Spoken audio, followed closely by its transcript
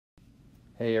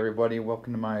Hey everybody,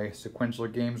 welcome to my Sequential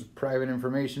Games with Private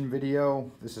Information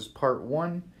video. This is part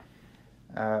 1.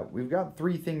 We've got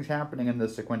 3 things happening in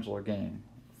this sequential game.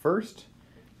 First,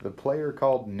 the player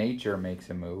called Nature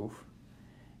makes a move,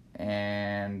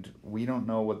 and we don't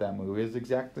know what that move is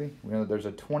exactly. We know there's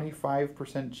a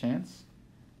 25% chance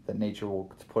that Nature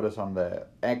will put us on the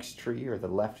X tree or the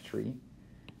left tree,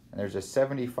 and there's a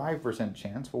 75%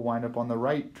 chance we'll wind up on the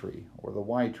right tree or the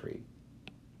Y tree.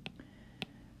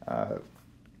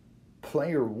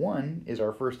 Player 1 is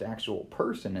our first actual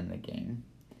person in the game,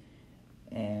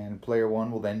 and player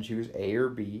 1 will then choose A or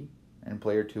B, and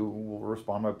player 2 will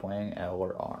respond by playing L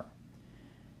or R.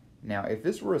 Now, if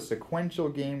this were a sequential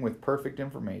game with perfect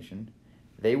information,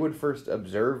 they would first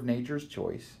observe Nature's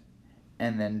choice,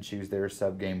 and then choose their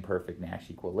subgame perfect Nash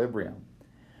equilibrium.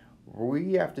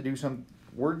 We have to do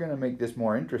we're going to make this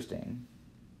more interesting,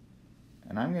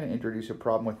 and I'm going to introduce a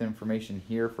problem with information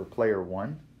here for player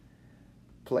 1.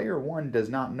 Player 1 does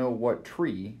not know what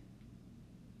tree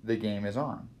the game is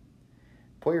on.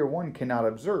 Player 1 cannot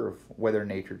observe whether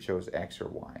Nature chose X or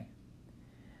Y.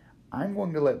 I'm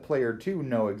going to let player 2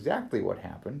 know exactly what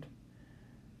happened,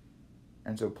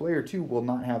 and so player 2 will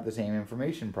not have the same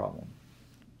information problem.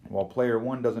 While player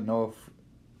 1 doesn't know if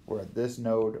we're at this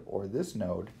node or this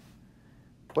node,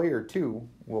 player 2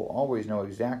 will always know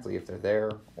exactly if they're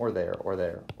there or there or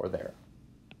there or there.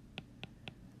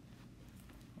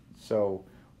 So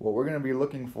what we're going to be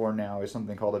looking for now is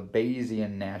something called a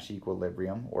Bayesian Nash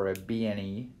equilibrium, or a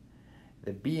BNE.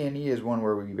 The BNE is one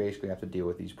where we basically have to deal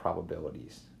with these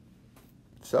probabilities.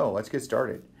 So let's get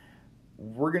started.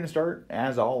 We're going to start,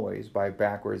 as always, by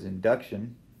backwards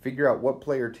induction, figure out what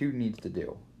player 2 needs to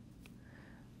do.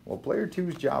 Well, player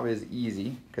 2's job is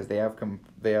easy because they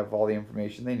have all the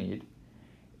information they need.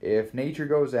 If Nature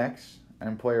goes X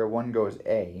and player 1 goes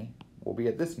A, we'll be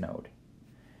at this node.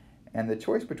 And the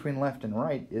choice between left and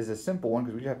right is a simple one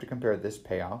because we just have to compare this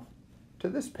payoff to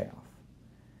this payoff.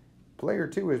 Player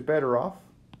 2 is better off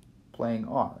playing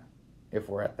R if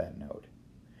we're at that node.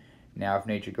 Now if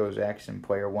Nature goes X and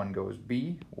player 1 goes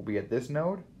B, we'll be at this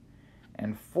node.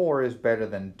 And 4 is better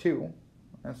than 2,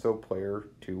 and so player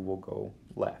 2 will go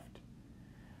left.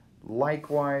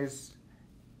 Likewise,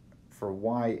 for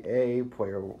YA,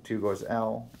 player 2 goes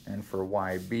L, and for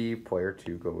YB, player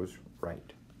 2 goes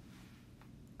right.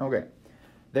 Okay,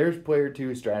 there's player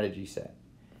 2's strategy set.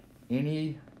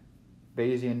 Any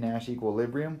Bayesian Nash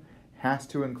equilibrium has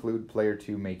to include player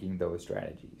 2 making those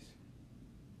strategies.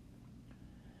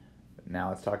 Now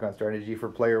let's talk about strategy for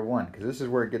player 1, because this is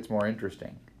where it gets more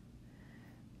interesting.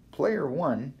 Player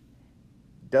 1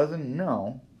 doesn't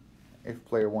know if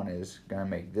player 1 is going to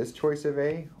make this choice of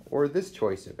A or this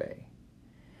choice of A.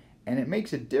 And it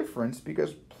makes a difference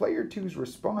because player 2's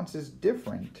response is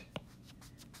different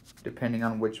depending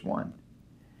on which one.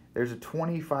 There's a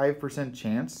 25%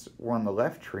 chance we're on the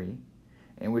left tree,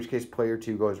 in which case player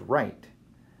 2 goes right.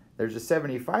 There's a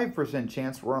 75%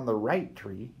 chance we're on the right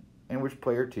tree, in which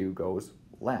player 2 goes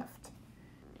left.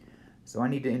 So I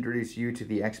need to introduce you to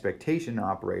the expectation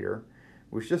operator,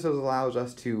 which just allows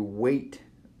us to weight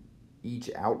each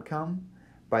outcome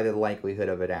by the likelihood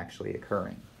of it actually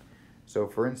occurring. So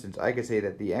for instance, I could say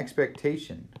that the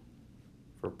expectation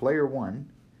for player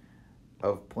 1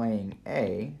 of playing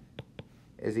A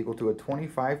is equal to a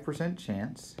 25%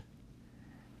 chance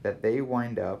that they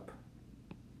wind up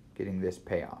getting this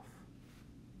payoff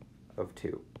of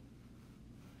 2.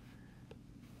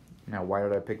 Now, why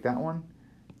did I pick that one?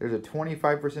 There's a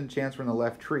 25% chance we're in the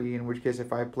left tree, in which case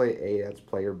if I play A, that's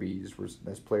player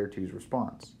 2's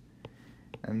response.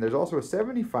 And there's also a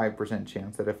 75%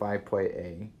 chance that if I play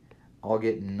A, I'll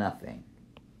get nothing,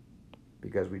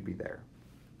 because we'd be there.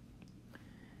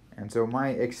 And so my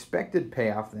expected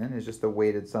payoff then is just the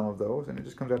weighted sum of those, and it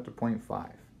just comes out to 0.5.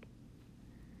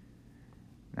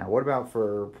 Now what about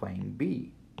for playing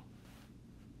B?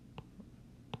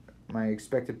 My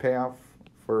expected payoff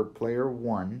for player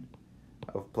 1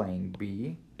 of playing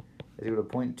B is equal to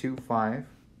 0.25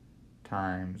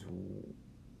 times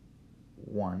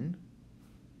 1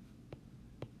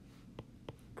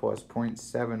 plus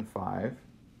 0.75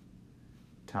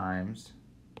 times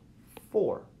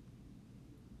 4.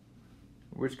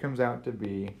 Which comes out to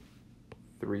be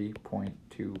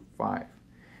 3.25.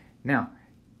 Now,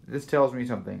 this tells me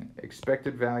something.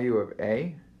 Expected value of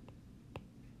A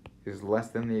is less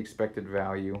than the expected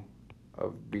value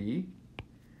of B,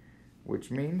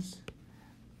 which means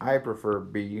I prefer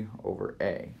B over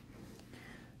A.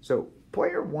 So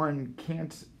player 1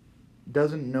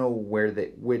 doesn't know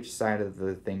which side of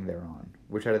the thing they're on,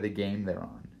 which side of the game they're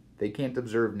on. They can't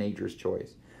observe Nature's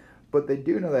choice. But they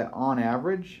do know that on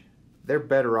average, they're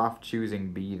better off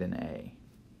choosing B than A.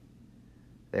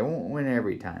 They won't win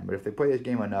every time, but if they play this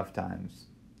game enough times,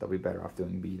 they'll be better off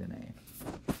doing B than A.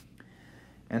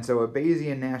 And so a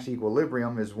Bayesian Nash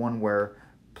equilibrium is one where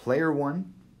player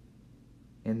 1,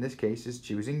 in this case, is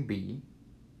choosing B,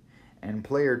 and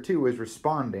player 2 is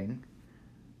responding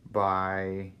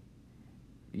by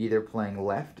either playing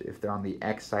left if they're on the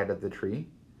X side of the tree,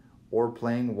 or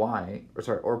playing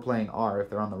or playing R if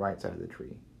they're on the right side of the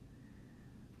tree.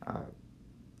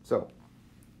 So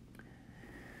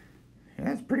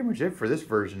that's pretty much it for this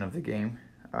version of the game.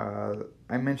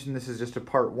 I mentioned this is just a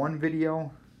part 1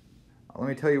 video. Let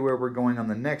me tell you where we're going on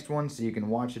the next one so you can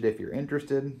watch it if you're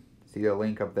interested. See the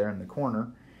link up there in the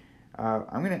corner.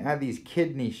 I'm going to add these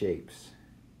kidney shapes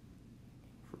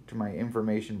to my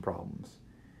information problems.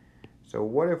 So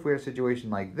what if we have a situation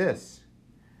like this,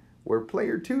 where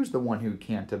player 2 is the one who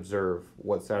can't observe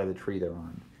what side of the tree they're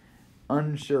on?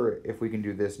 Unsure if we can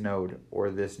do this node or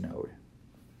this node,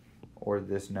 or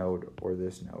this node or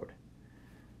this node.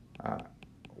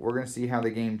 We're going to see how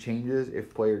the game changes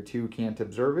if player 2 can't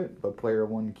observe it, but player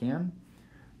 1 can.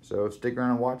 So stick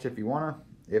around and watch if you want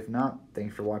to. If not,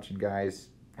 thanks for watching, guys.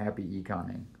 Happy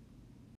econing.